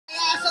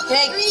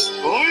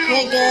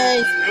Hey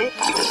guys.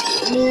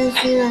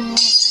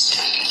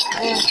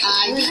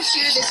 Are you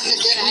sure this is a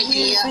good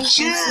idea?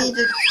 Sure.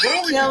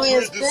 Now we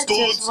can use this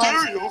stolen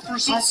stereo for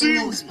some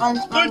seaweed. I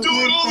do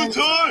it all the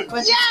time.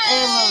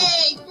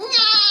 Yay!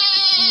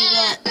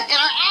 And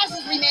our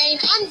asses remain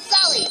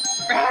unsullied.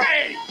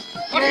 Hey!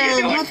 What are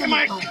you doing to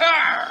my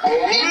car?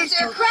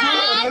 Mr.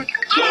 Credts!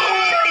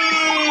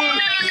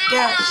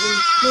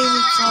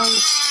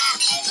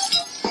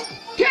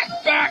 Get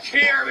back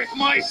here with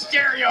my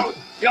stereo,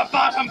 you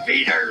bottom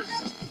feeders!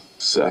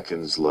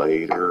 Seconds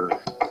later.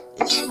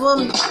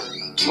 One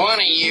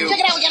of you. Check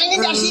it out, we got an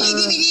in-dash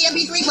CD,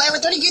 DVD, MP3 player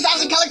with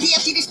 32,000 color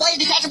TFT display and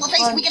detachable face.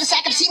 Can we get a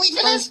sack of seaweed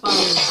for this?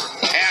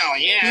 Hell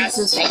yes.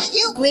 Thank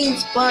you. Green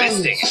This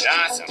sponge. thing is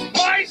awesome.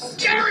 My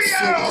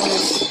stereo!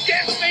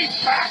 Give me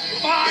back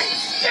my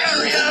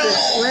stereo!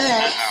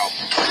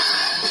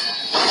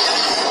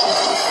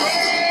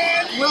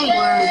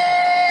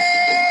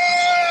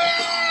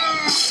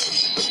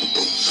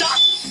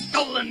 That's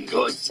stolen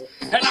goods,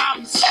 and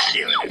I'm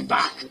stealing it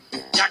back.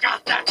 You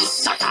got that,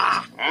 sucker?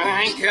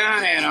 I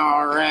got it,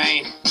 all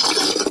right.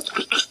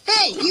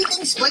 Hey, you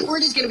think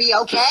Squidward is gonna be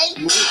okay?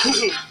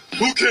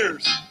 Who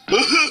cares?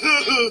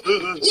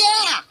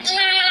 Yeah!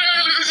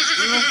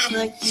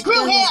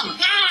 Screw him!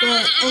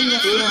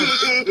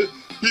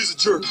 He's a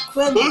jerk.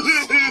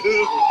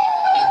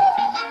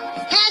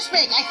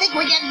 Hashbig, I think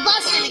we're getting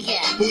busted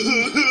again.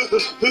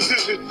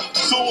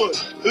 So what?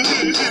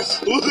 So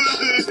what?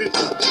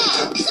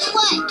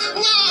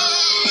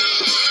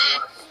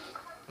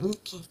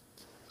 Okay.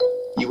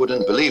 You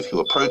wouldn't believe who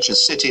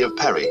approaches City of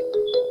Perry.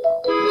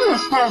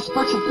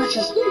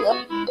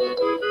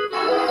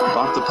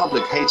 But the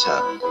public hate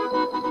her.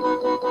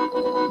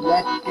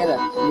 Let's get a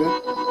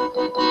flute.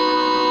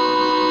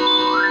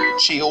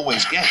 She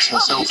always gets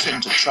herself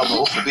into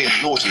trouble for being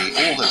naughty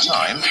all the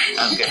time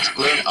and gets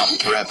blown up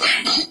forever.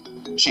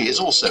 She is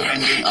also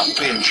ending up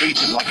being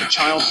treated like a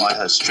child by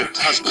her strict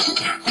husband,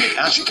 Nick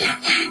Ashby.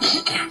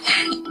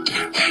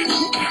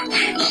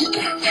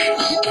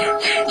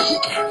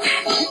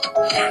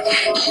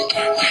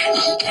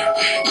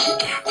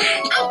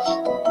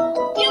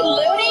 You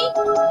loony!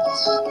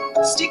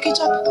 Stick it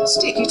up,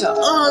 stick it up.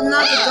 Oh,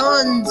 not the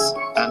guns.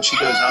 And she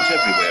goes out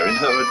everywhere in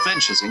her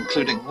adventures,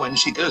 including when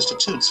she goes to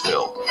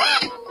Tootsville.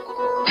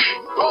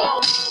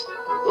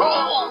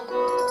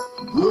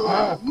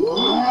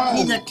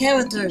 He's a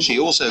character. She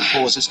also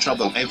causes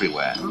trouble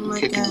everywhere,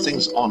 kicking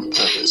things on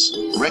purpose,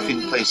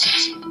 wrecking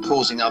places,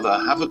 causing other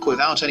havoc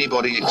without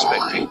anybody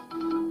expecting.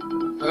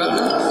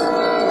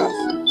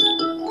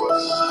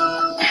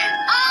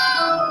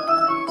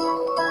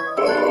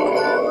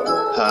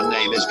 Her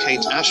name is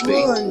Kate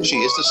Ashby. She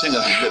is the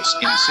singer who lives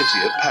in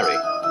City of Perry.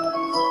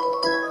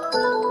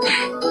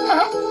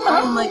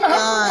 Oh my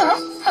god.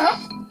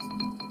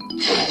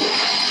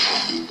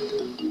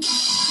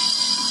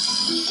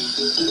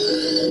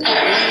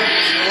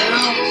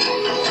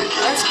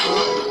 That's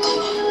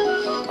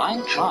cool.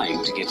 I'm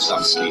trying to get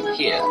some sleep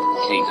here,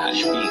 Kate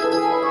Ashby.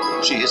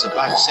 She is a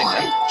bad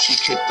singer. She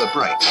kicked the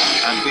brake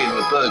and being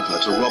a burglar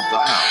to rob the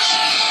house.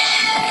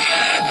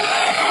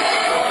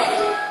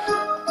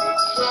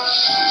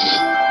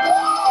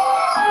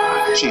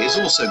 She is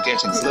also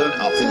getting blown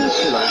up in the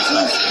pillow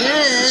fight,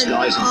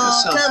 disguising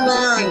herself as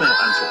a female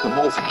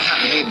anthropomorphic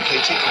cat named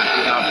Katie Cat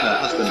without her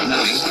husband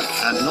knowing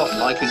and not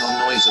liking the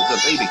noise of the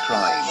baby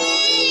crying.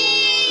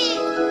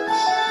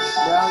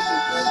 Well, you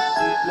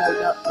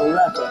blown up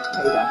forever,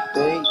 Kate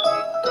Ashby.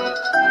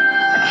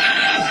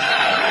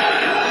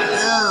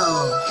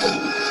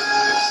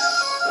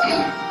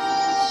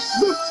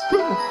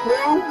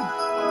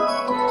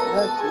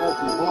 Let's let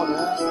you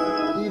water,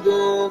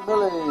 Stephen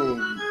Milling.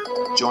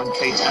 Join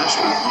Kate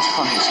Ashby in this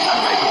funniest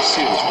animated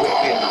series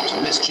whipping out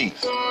mischief.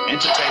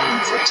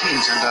 Entertainment for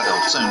teens and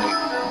adults only,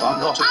 but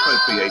not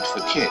appropriate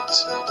for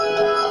kids.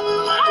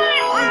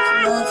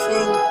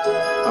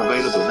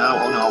 Available now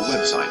on our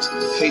website,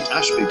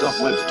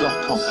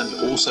 kateashby.webs.com,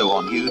 and also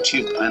on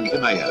YouTube and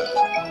Vimeo.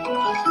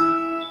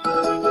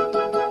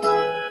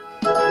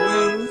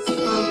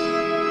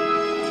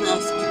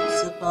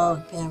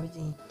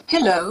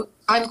 Hello,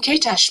 I'm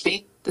Kate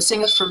Ashby, the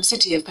singer from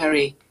City of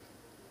Perry.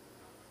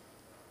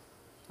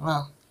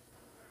 Well.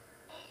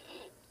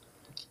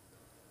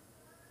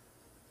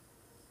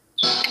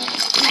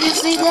 Did you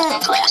see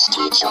that?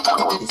 It's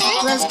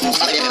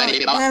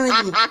parody.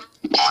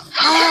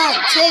 Ah,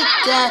 take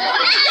that.